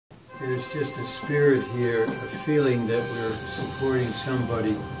There's just a spirit here, a feeling that we're supporting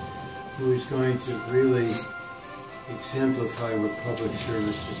somebody who is going to really exemplify what public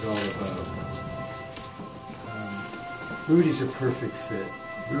service is all about. Rudy's a perfect fit.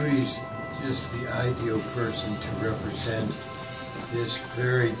 Rudy's just the ideal person to represent this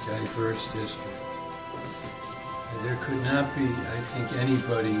very diverse district. There could not be, I think,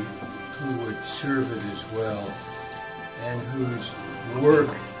 anybody who would serve it as well and whose work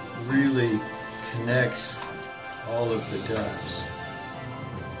really connects all of the dots.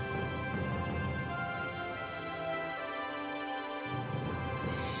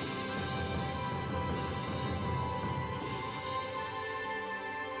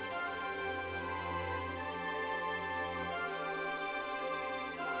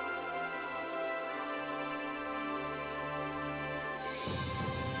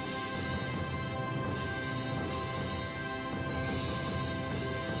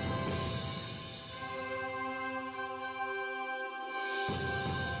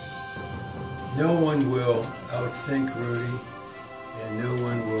 No one will outthink Rudy, and no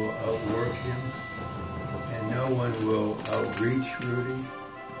one will outwork him, and no one will outreach Rudy,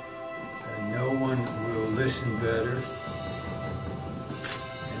 and no one will listen better,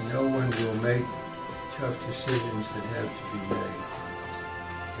 and no one will make tough decisions that have to be made.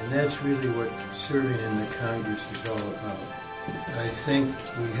 And that's really what serving in the Congress is all about. I think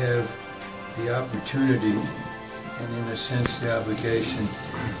we have the opportunity, and in a sense the obligation,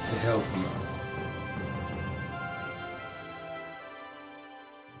 to help him out.